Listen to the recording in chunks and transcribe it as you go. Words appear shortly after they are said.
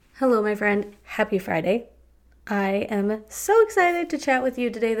Hello, my friend. Happy Friday. I am so excited to chat with you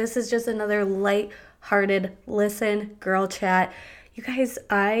today. This is just another light-hearted listen girl chat. You guys,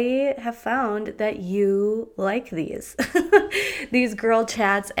 I have found that you like these these girl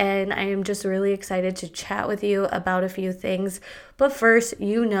chats, and I am just really excited to chat with you about a few things. But first,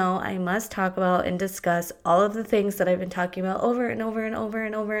 I must talk about and discuss all of the things that I've been talking about over and over and over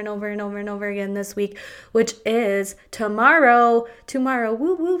and over and over and over and over again this week, which is tomorrow. Tomorrow,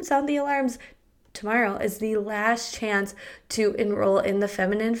 woo woo, sound the alarms. Tomorrow is the last chance to enroll in the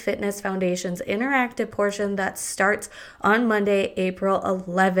Feminine Fitness Foundation's interactive portion that starts on Monday, April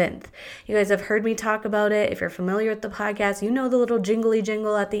 11th. You guys have heard me talk about it. If you're familiar with the podcast, you know the little jingly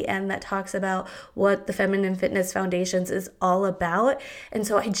jingle at the end that talks about what the Feminine Fitness Foundations is all about. And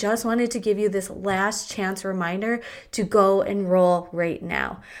so I just wanted to give you this last chance reminder to go enroll right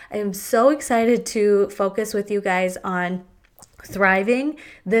now. I am so excited to focus with you guys on thriving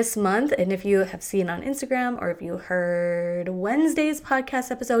this month. And if you have seen on Instagram or if you heard Wednesday's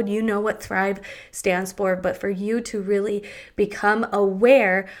podcast episode, you know what Thrive stands for. But for you to really become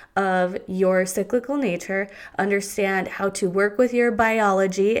aware of your cyclical nature, understand how to work with your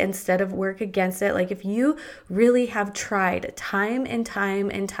biology instead of work against it. Like if you really have tried time and time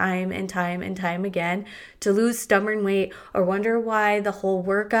and time and time and time again to lose stubborn weight or wonder why the whole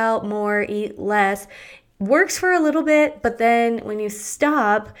workout more, eat less works for a little bit, but then when you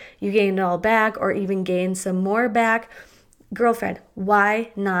stop, you gain it all back or even gain some more back. Girlfriend,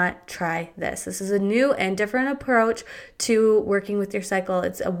 why not try this? This is a new and different approach to working with your cycle.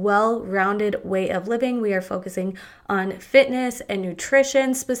 It's a well-rounded way of living. We are focusing on fitness and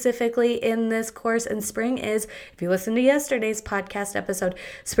nutrition specifically in this course. And spring is, if you listen to yesterday's podcast episode,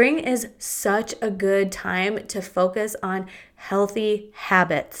 spring is such a good time to focus on healthy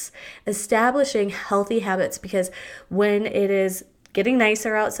habits, establishing healthy habits, because when it is getting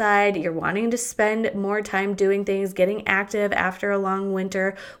nicer outside, you're wanting to spend more time doing things, getting active after a long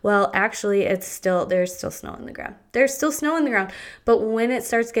winter. Well, actually, there's still snow on the ground. There's still snow on the ground. But when it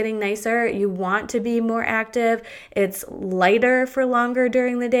starts getting nicer, you want to be more active. It's lighter for longer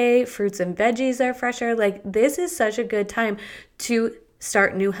during the day. Fruits and veggies are fresher. Like, this is such a good time to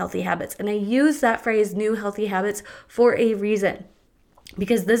start new healthy habits. And I use that phrase, new healthy habits, for a reason.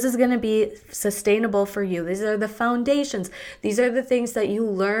 Because this is going to be sustainable for you. These are the foundations. These are the things that you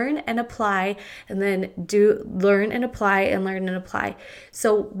learn and apply, and then learn and apply.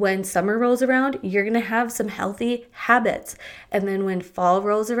 So when summer rolls around, you're going to have some healthy habits. And then when fall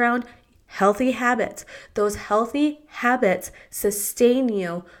rolls around, healthy habits. Those healthy habits sustain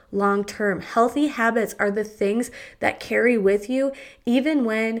you long term. Healthy habits are the things that carry with you even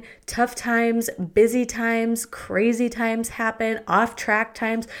when tough times, busy times, crazy times happen, off track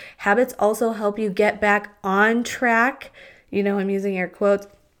times. Habits also help you get back on track. I'm using air quotes.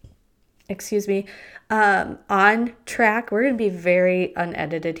 Excuse me. On track. We're going to be very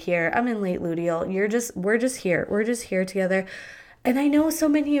unedited here. I'm in late luteal. We're just here. We're just here together. And I know so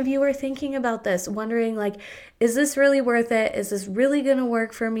many of you are thinking about this, wondering like, is this really worth it? Is this really going to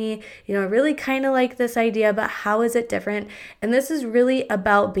work for me? I really kind of like this idea, but how is it different? And this is really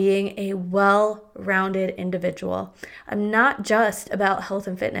about being a well-rounded individual. I'm not just about health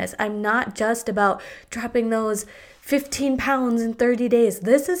and fitness. I'm not just about dropping those 15 pounds in 30 days.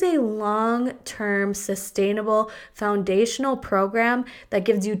 This is a long-term, sustainable, foundational program that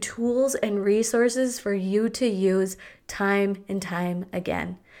gives you tools and resources for you to use time and time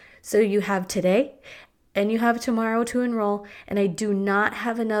again. So you have today and you have tomorrow to enroll, and I do not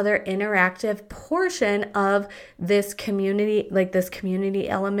have another interactive portion of this community, like this community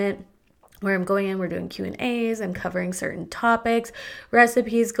element where I'm going in, we're doing Q&As, I'm covering certain topics,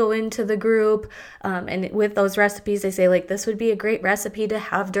 recipes go into the group, and with those recipes, they say like, this would be a great recipe to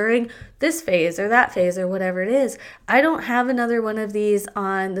have during this phase or that phase or whatever it is. I don't have another one of these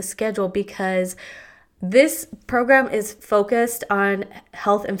on the schedule because this program is focused on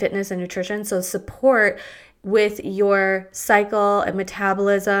health and fitness and nutrition, so support with your cycle and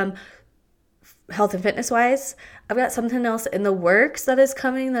metabolism, health and fitness wise. I've got something else in the works that is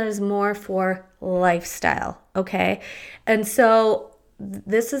coming that is more for lifestyle, okay? And so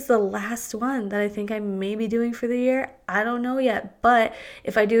this is the last one that I think I may be doing for the year. I don't know yet, but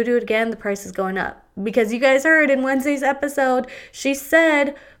if I do it again, the price is going up. Because you guys heard in Wednesday's episode, she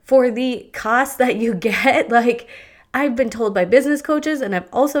said for the cost that you get, like I've been told by business coaches, and I've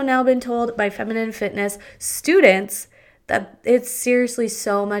also now been told by feminine fitness students, that it's seriously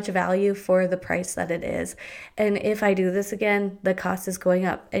so much value for the price that it is. And if I do this again, the cost is going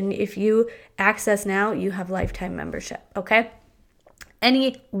up. And if you access now, you have lifetime membership, okay?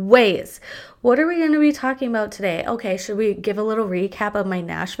 Anyways, what are we going to be talking about today? Okay, should we give a little recap of my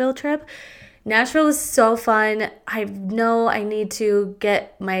Nashville trip? Nashville was so fun. I know I need to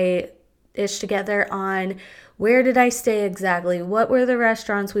get my ish together on where did I stay exactly? What were the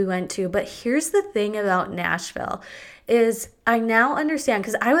restaurants we went to? But here's the thing about Nashville is I now understand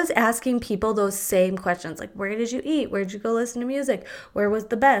because I was asking people those same questions like where did you eat? Where did you go listen to music? Where was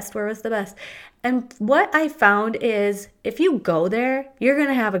the best? Where was the best? And what I found is if you go there, you're going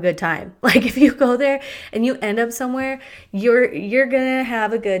to have a good time. Like if you go there and you end up somewhere, you're going to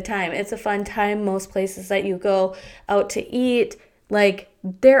have a good time. It's a fun time. Most places that you go out to eat, like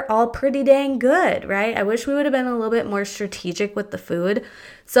they're all pretty dang good, right? I wish we would have been a little bit more strategic with the food.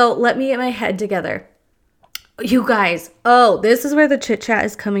 So let me get my head together. You guys, this is where the chit chat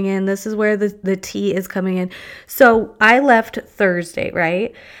is coming in. This is where the tea is coming in. So I left Thursday,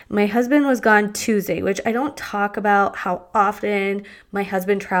 right? My husband was gone Tuesday, which I don't talk about how often my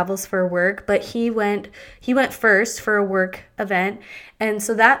husband travels for work, but he went first for a work event. And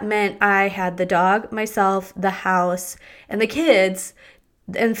so that meant I had the dog, myself, the house, and the kids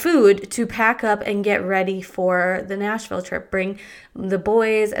and food to pack up and get ready for the Nashville trip. Bring the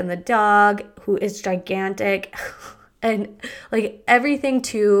boys and the dog, who is gigantic, and like everything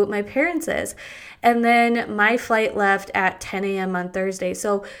to my parents'. And then my flight left at 10 a.m. on Thursday.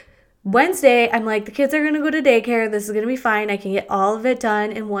 So Wednesday, I'm like, the kids are going to go to daycare. This is going to be fine. I can get all of it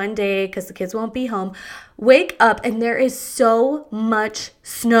done in one day because the kids won't be home. Wake up and there is so much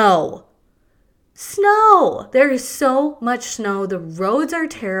snow. There is so much snow. The roads are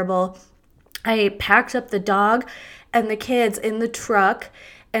terrible. I packed up the dog and the kids in the truck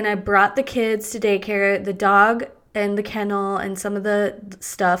and I brought the kids to daycare, the dog and the kennel and some of the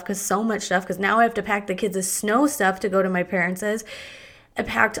stuff, because now I have to pack the kids' snow stuff to go to my parents'. I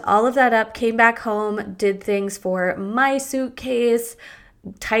packed all of that up, came back home, did things for my suitcase,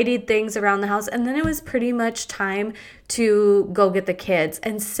 tidied things around the house, and then it was pretty much time to go get the kids.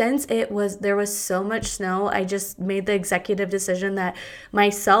 And since there was so much snow, I just made the executive decision that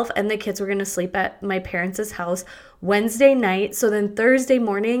myself and the kids were going to sleep at my parents' house Wednesday night. So then Thursday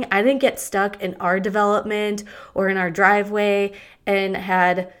morning, I didn't get stuck in our development or in our driveway and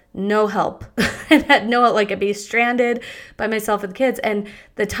had no help and had like I'd be stranded by myself and the kids. And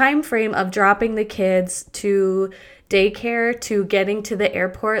the time frame of dropping the kids to daycare to getting to the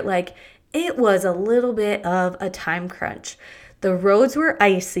airport, like it was a little bit of a time crunch. The roads were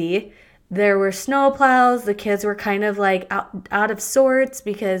icy. There were snow plows. The kids were kind of like out of sorts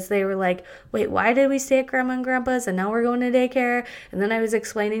because they were like, wait, why did we stay at Grandma and Grandpa's and now we're going to daycare? And then I was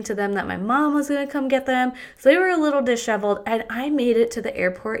explaining to them that my mom was going to come get them. So they were a little disheveled. And I made it to the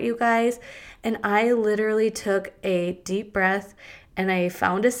airport, you guys. And I literally took a deep breath and I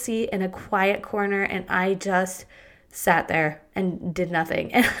found a seat in a quiet corner and I just sat there and did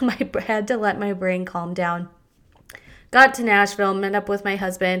nothing. And I had to let my brain calm down. Got to Nashville, met up with my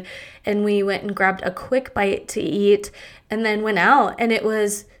husband, and we went and grabbed a quick bite to eat and then went out. And it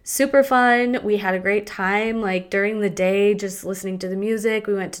was super fun. We had a great time, like during the day, just listening to the music.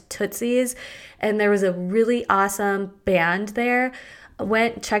 We went to Tootsie's and there was a really awesome band there.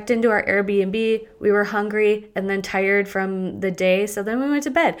 Checked into our Airbnb. We were hungry and then tired from the day, so then we went to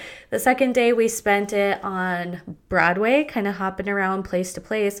bed. The second day we spent it on Broadway, kind of hopping around place to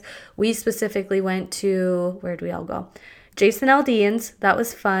place. We specifically went to, where did we all go? Jason Aldean's, that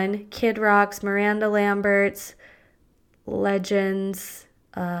was fun. Kid Rock's, Miranda Lambert's, Legends.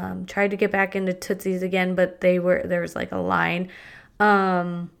 Tried to get back into Tootsie's again, but there was like a line.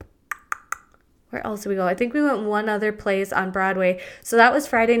 Where else did we go? I think we went one other place on Broadway. So that was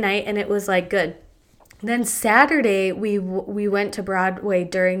Friday night, and it was like good. Then Saturday, we went to Broadway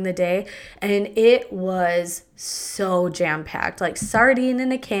during the day, and it was so jam-packed, like sardine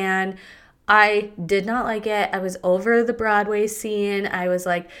in a can. I did not like it. I was over the Broadway scene. I was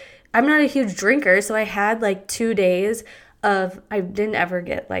like, I'm not a huge drinker, so I had like 2 days I didn't ever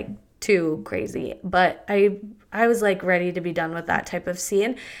get like too crazy, but I was like ready to be done with that type of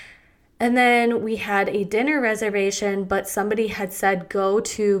scene. And then we had a dinner reservation, but somebody had said go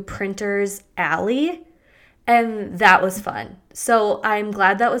to Printer's Alley, and that was fun. So I'm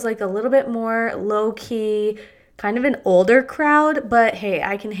glad that was like a little bit more low-key, kind of an older crowd, but hey,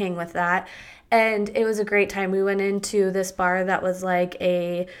 I can hang with that. And it was a great time. We went into this bar that was like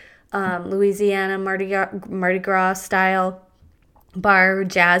a Louisiana Mardi Gras style bar,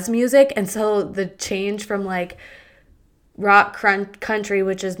 jazz music. And so the change from like rock country,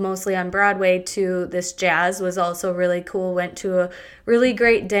 which is mostly on Broadway, to this jazz was also really cool. Went to a really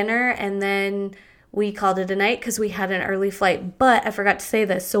great dinner and then we called it a night because we had an early flight. But I forgot to say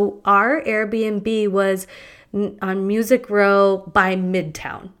this. So our Airbnb was on Music Row by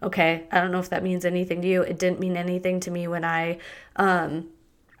Midtown. Okay. I don't know if that means anything to you. It didn't mean anything to me when I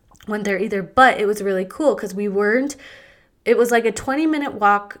went there either, but it was really cool because it was like a 20-minute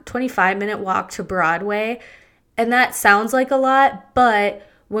walk, 25-minute walk to Broadway. And that sounds like a lot, but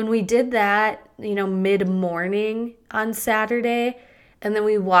when we did that, mid-morning on Saturday, and then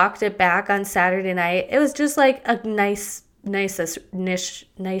we walked it back on Saturday night, it was just like a nice-ish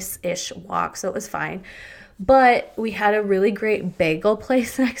walk, so it was fine. But we had a really great bagel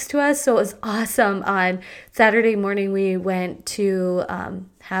place next to us, so it was awesome. On Saturday morning, we went to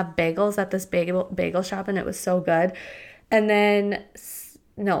have bagels at this bagel shop, and it was so good. And then,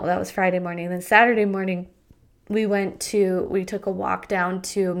 no, that was Friday morning. Then Saturday morning, we took a walk down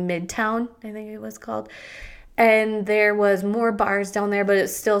to Midtown, I think it was called. And there was more bars down there, but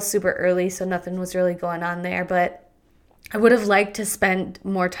it's still super early, so nothing was really going on there. But I would have liked to spend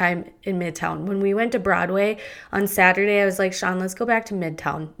more time in Midtown. When we went to Broadway on Saturday, I was like, Sean, let's go back to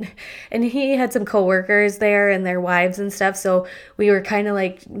Midtown. And he had some coworkers there and their wives and stuff. So we were kind of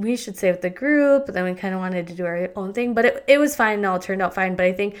like, we should stay with the group. But then we kind of wanted to do our own thing. But it was fine. It all turned out fine. But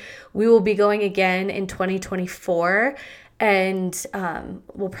I think we will be going again in 2024. And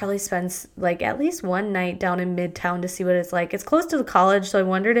we'll probably spend like at least one night down in Midtown to see what it's like. It's close to the college. So I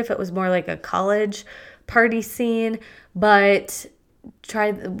wondered if it was more like a college party scene. But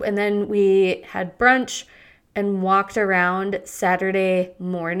and then we had brunch and walked around Saturday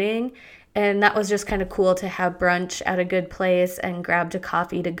morning, and that was just kind of cool to have brunch at a good place and grabbed a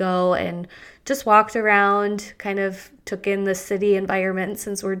coffee to go and just walked around, kind of took in the city environment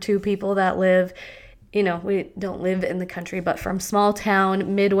since we're two people that live, we don't live in the country, but from small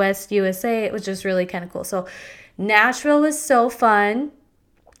town, Midwest USA. It was just really kind of cool. So Nashville was so fun.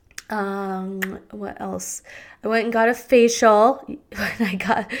 What else? I went and got a facial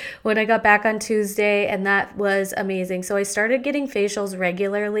when I got back on Tuesday, and that was amazing. So I started getting facials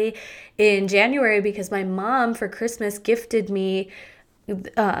regularly in January because my mom for Christmas gifted me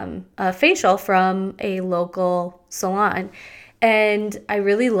a facial from a local salon. And I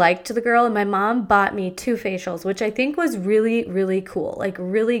really liked the girl, and my mom bought me 2 facials, which I think was really, really cool, like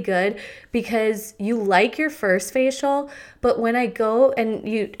really good, because you like your first facial, but when I go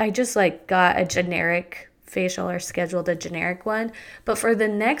and I just like got a generic facial or scheduled a generic one. But for the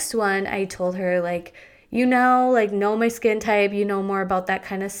next one, I told her like, know my skin type, more about that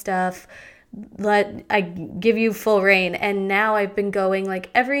kind of stuff. I give you full reign. And now I've been going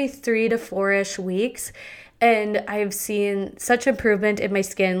like every 3 to 4-ish weeks. And I've seen such improvement in my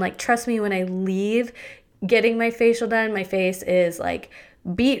skin. Like, trust me, when I leave getting my facial done, my face is like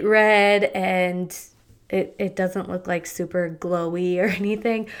beet red and it doesn't look like super glowy or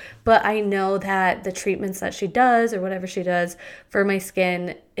anything. But I know that the treatments that she does or whatever she does for my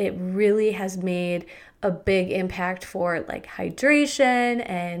skin, it really has made a big impact for like hydration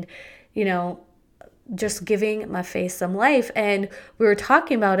and, just giving my face some life. And we were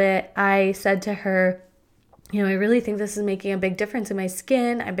talking about it. I said to her, I really think this is making a big difference in my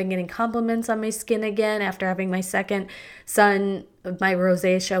skin. I've been getting compliments on my skin again after having my second son. My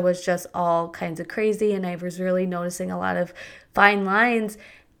rosacea was just all kinds of crazy, and I was really noticing a lot of fine lines.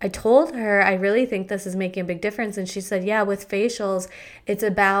 I told her, I really think this is making a big difference. And she said, yeah, with facials, it's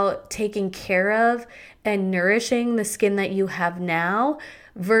about taking care of and nourishing the skin that you have now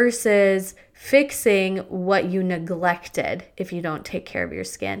versus fixing what you neglected if you don't take care of your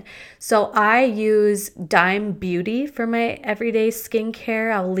skin. So I use Dime Beauty for my everyday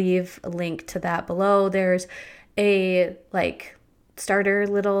skincare. I'll leave a link to that below. There's a starter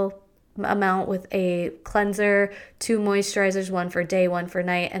little amount with a cleanser, 2 moisturizers, 1 for day, 1 for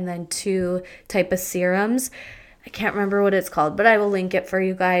night, and then 2 type of serums. I can't remember what it's called, but I will link it for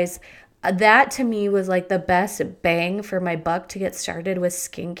you guys. That to me was like the best bang for my buck to get started with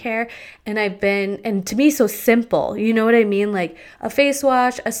skincare. And to me, so simple. You know what I mean? Like a face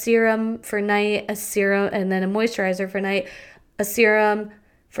wash, a serum for night, a serum, and then a moisturizer for night, a serum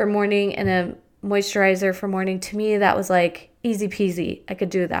for morning, and a moisturizer for morning. To me, that was like easy peasy. I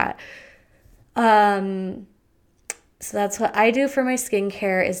could do that. So that's what I do for my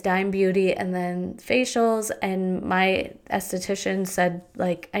skincare is Dime Beauty and then facials. And my esthetician said,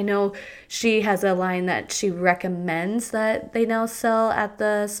 I know she has a line that she recommends that they now sell at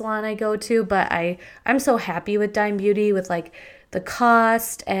the salon I go to, but I'm so happy with Dime Beauty with the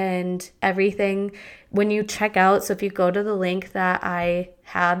cost and everything. When you check out, so if you go to the link that I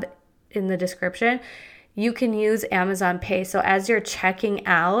have in the description, you can use Amazon Pay. So as you're checking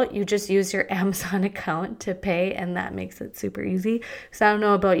out, you just use your Amazon account to pay, and that makes it super easy. So I don't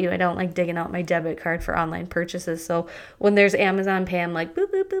know about you, I don't like digging out my debit card for online purchases. So when there's Amazon Pay, I'm like,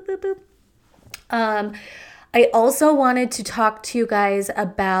 boop, boop, boop, boop, boop. I also wanted to talk to you guys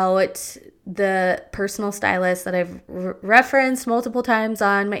about the personal stylist that I've referenced multiple times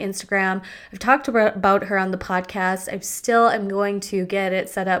on my Instagram. I've talked about her on the podcast. I'm going to get it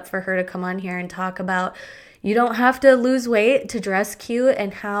set up for her to come on here and talk about you don't have to lose weight to dress cute,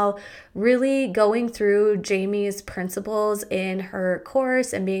 and how really going through Jamie's principles in her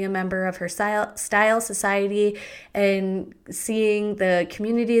course and being a member of her style society and seeing the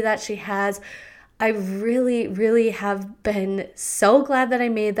community that she has, I really, really have been so glad that I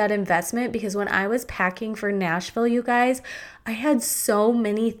made that investment, because when I was packing for Nashville, you guys, I had so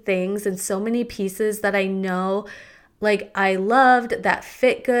many things and so many pieces that I know like I loved, that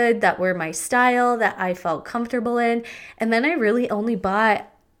fit good, that were my style, that I felt comfortable in. And then I really only bought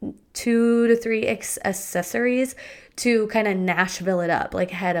 2 to 3 accessories to kind of Nashville it up.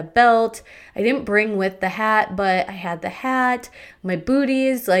 Like I had a belt. I didn't bring with the hat, but I had the hat, my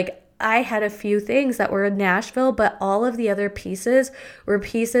booties, like I had a few things that were in Nashville, but all of the other pieces were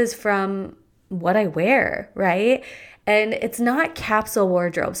pieces from what I wear, right? And it's not capsule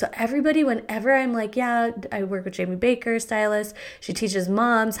wardrobe. So everybody, whenever I'm like, yeah, I work with Jamie Baker, stylist, she teaches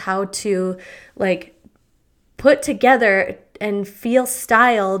moms how to like put together and feel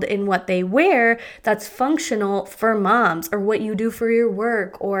styled in what they wear that's functional for moms, or what you do for your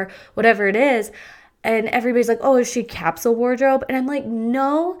work, or whatever it is. And everybody's like, oh, is she capsule wardrobe? And I'm like,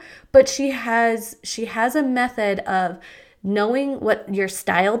 no, but she has a method of knowing what your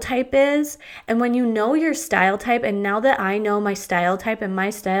style type is. And when you know your style type, and now that I know my style type, and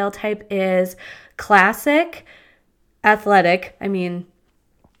my style type is classic, athletic, I mean,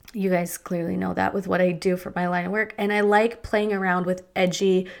 you guys clearly know that with what I do for my line of work, and I like playing around with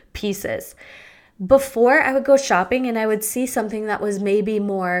edgy pieces. Before, I would go shopping and I would see something that was maybe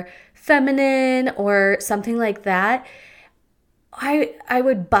more feminine or something like that. I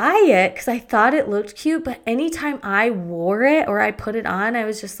would buy it because I thought it looked cute, but anytime I wore it or I put it on, I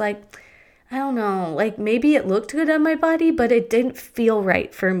was just like, I don't know, like maybe it looked good on my body, but it didn't feel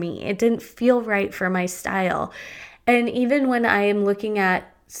right for me. It didn't feel right for my style. And even when I am looking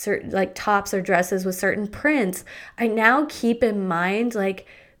at certain like tops or dresses with certain prints, I now keep in mind like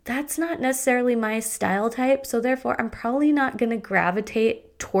that's not necessarily my style type, so therefore I'm probably not going to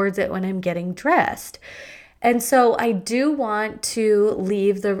gravitate towards it when I'm getting dressed. And so I do want to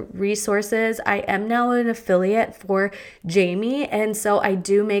leave the resources. I am now an affiliate for Jamie, and so I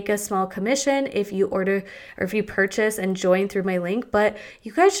do make a small commission if you order or if you purchase and join through my link. But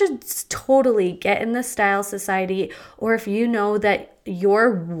you guys should totally get in the Style Society, or if you know that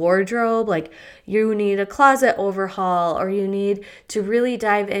your wardrobe, like you need a closet overhaul, or you need to really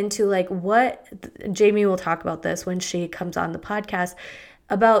dive into like what Jamie will talk about this when she comes on the podcast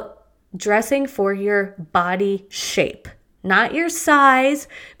about dressing for your body shape, not your size,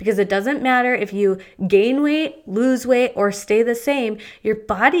 because it doesn't matter if you gain weight, lose weight, or stay the same. Your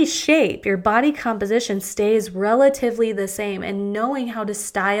body shape, your body composition stays relatively the same. And knowing how to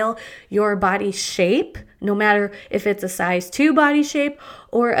style your body shape, no matter if it's a size 2 body shape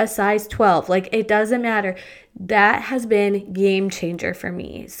or a size 12, like it doesn't matter. That has been game changer for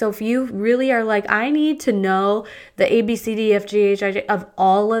me. So if you really are like, I need to know the ABCDFGHIJ of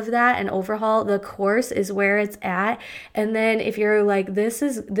all of that and overhaul, the course is where it's at. And then if you're like, this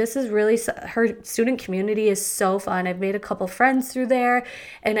is really, her student community is so fun. I've made a couple friends through there,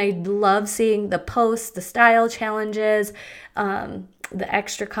 and I love seeing the posts, the style challenges, the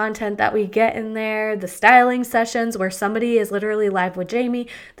extra content that we get in there, the styling sessions where somebody is literally live with Jamie,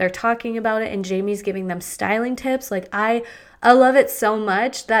 they're talking about it and Jamie's giving them styling tips. Like I love it so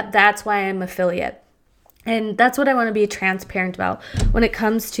much that's why I'm affiliate. And that's what I want to be transparent about. When it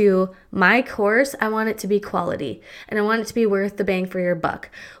comes to my course, I want it to be quality and I want it to be worth the bang for your buck.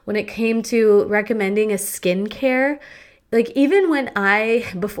 When it came to recommending a skincare, like even when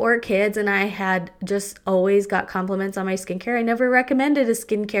before kids and I had just always got compliments on my skincare, I never recommended a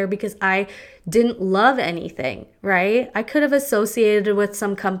skincare because I didn't love anything, right? I could have associated with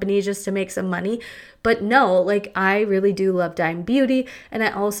some company just to make some money, but no, like I really do love Dime Beauty. And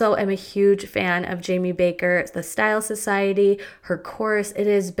I also am a huge fan of Jamie Baker, the Style Society, her course. It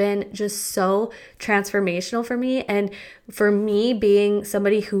has been just so transformational for me. And for me being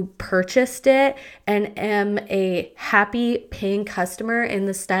somebody who purchased it and am a happy paying customer in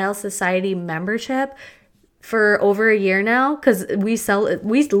the Style Society membership, for over a year now, because we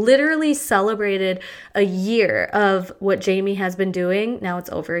literally celebrated a year of what Jamie has been doing. Now it's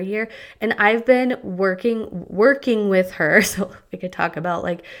over a year, and I've been working with her, so we could talk about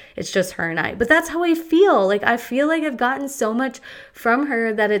like it's just her and I, but that's how I feel. Like I feel like I've gotten so much from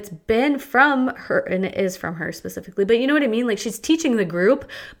her that it's been from her, and it is from her specifically, but you know what I mean? Like she's teaching the group,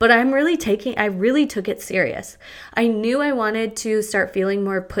 but I really took it serious. I knew I wanted to start feeling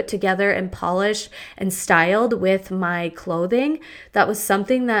more put together and polished and styled with my clothing. That was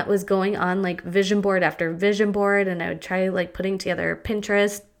something that was going on, like vision board after vision board, and I would try like putting together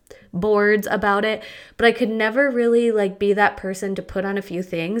Pinterest boards about it, but I could never really like be that person to put on a few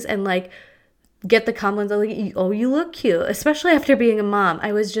things and like get the comments like, oh, you look cute, especially after being a mom.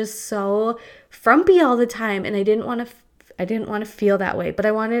 I was just so frumpy all the time, and I didn't want to feel that way, but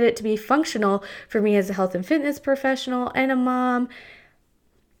I wanted it to be functional for me as a health and fitness professional and a mom.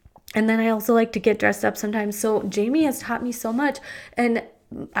 And then I also like to get dressed up sometimes. So Jamie has taught me so much, and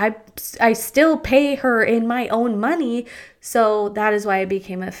I still pay her in my own money. So that is why I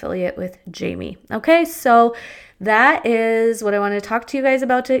became an affiliate with Jamie. Okay, so that is what I want to talk to you guys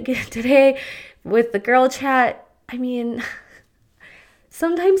about today with the girl chat. I mean,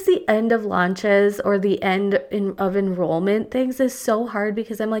 sometimes the end of launches or the end of enrollment things is so hard,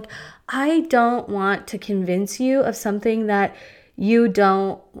 because I'm like, I don't want to convince you of something that you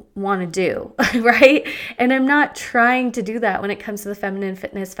don't want to do, right? And I'm not trying to do that when it comes to the Feminine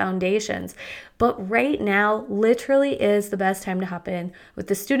Fitness Foundations. But right now, literally is the best time to hop in with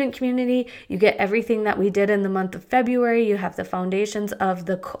the student community. You get everything that we did in the month of February. You have the foundations of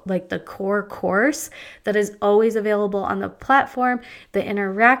the core course that is always available on the platform, the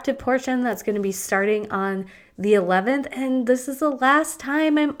interactive portion that's going to be starting on the 11th. And this is the last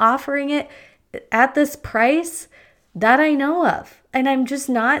time I'm offering it at this price that I know of. And I'm just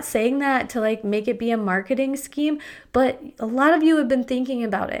not saying that to like make it be a marketing scheme, but a lot of you have been thinking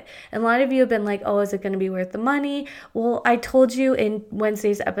about it. And a lot of you have been like, oh, is it going to be worth the money? Well, I told you in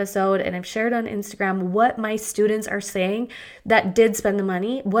Wednesday's episode, and I've shared on Instagram what my students are saying that did spend the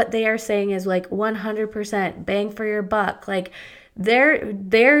money. What they are saying is like 100% bang for your buck. Like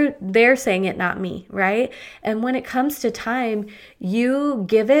they're saying it, not me, right? And when it comes to time, you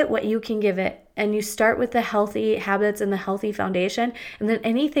give it what you can give it. And you start with the healthy habits and the healthy foundation. And then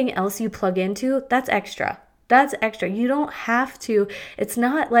anything else you plug into, that's extra. That's extra. You don't have to. It's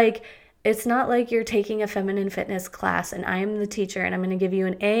not like you're taking a feminine fitness class and I am the teacher and I'm going to give you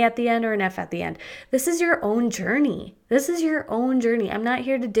an A at the end or an F at the end. This is your own journey. This is your own journey. I'm not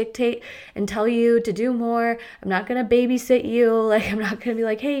here to dictate and tell you to do more. I'm not going to babysit you. Like, I'm not going to be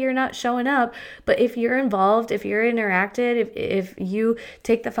like, hey, you're not showing up. But if you're involved, if you're interacted, if you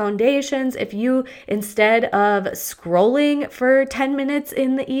take the foundations, if you, instead of scrolling for 10 minutes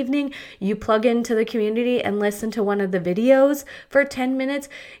in the evening, you plug into the community and listen to one of the videos for 10 minutes,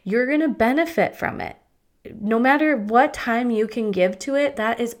 you're going to benefit from it. No matter what time you can give to it,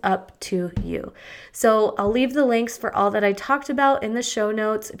 that is up to you. So I'll leave the links for all that I talked about in the show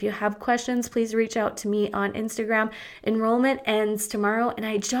notes. If you have questions, please reach out to me on Instagram. Enrollment ends tomorrow, and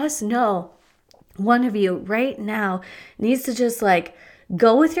I just know one of you right now needs to just like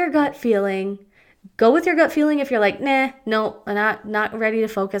go with your gut feeling. Go with your gut feeling if you're like, nah, no, I'm not ready to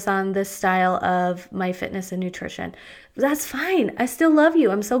focus on this style of my fitness and nutrition. That's fine. I still love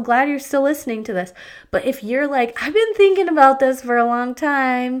you. I'm so glad you're still listening to this. But if you're like, I've been thinking about this for a long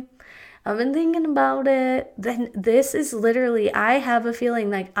time, I've been thinking about it, then this is literally, I have a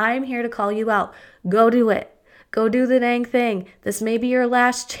feeling like I'm here to call you out. Go do it. Go do the dang thing. This may be your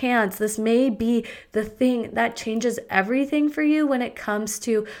last chance. This may be the thing that changes everything for you when it comes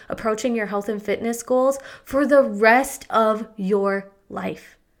to approaching your health and fitness goals for the rest of your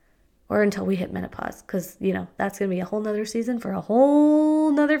life. Or until we hit menopause, because, that's going to be a whole nother season for a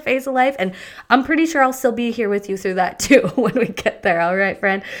whole nother phase of life. And I'm pretty sure I'll still be here with you through that too when we get there. All right,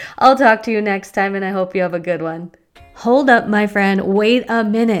 friend. I'll talk to you next time, and I hope you have a good one. Hold up, my friend. Wait a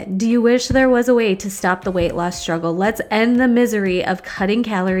minute. Do you wish there was a way to stop the weight loss struggle? Let's end the misery of cutting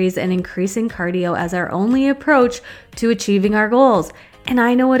calories and increasing cardio as our only approach to achieving our goals. And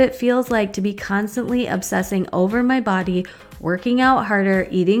I know what it feels like to be constantly obsessing over my body, working out harder,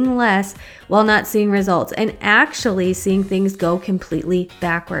 eating less, while not seeing results, and actually seeing things go completely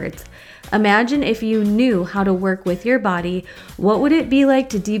backwards. Imagine if you knew how to work with your body. What would it be like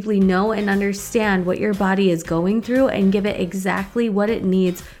to deeply know and understand what your body is going through and give it exactly what it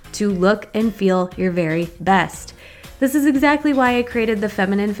needs to look and feel your very best? This is exactly why I created the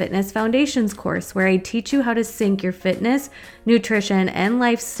Feminine Fitness Foundations course, where I teach you how to sync your fitness, nutrition, and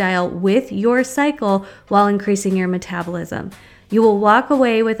lifestyle with your cycle while increasing your metabolism. You will walk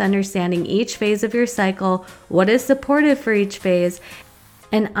away with understanding each phase of your cycle, what is supportive for each phase,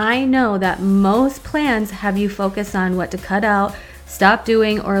 and I know that most plans have you focus on what to cut out, stop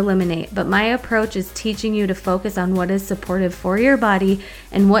doing, or eliminate. But my approach is teaching you to focus on what is supportive for your body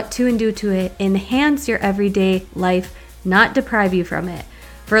and what to do to enhance your everyday life, not deprive you from it.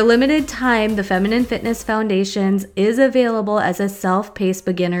 For a limited time, the Feminine Fitness Foundations is available as a self-paced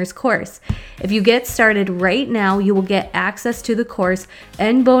beginner's course. If you get started right now, you will get access to the course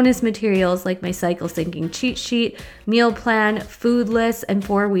and bonus materials like my cycle syncing cheat sheet, meal plan, food list, and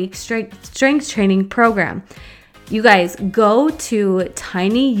 4-week strength training program. You guys, go to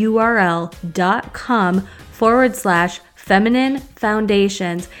tinyurl.com/feminine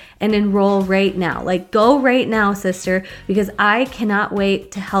foundations and enroll right now. Like, go right now, sister, because I cannot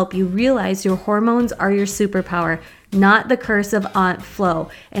wait to help you realize your hormones are your superpower, not the curse of Aunt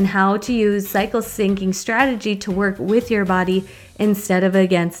Flo, and how to use cycle syncing strategy to work with your body instead of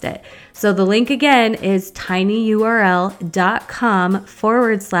against it. So the link again is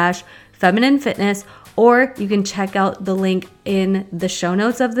tinyurl.com/feminine fitness, or you can check out the link in the show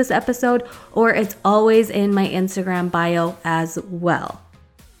notes of this episode, or it's always in my Instagram bio as well.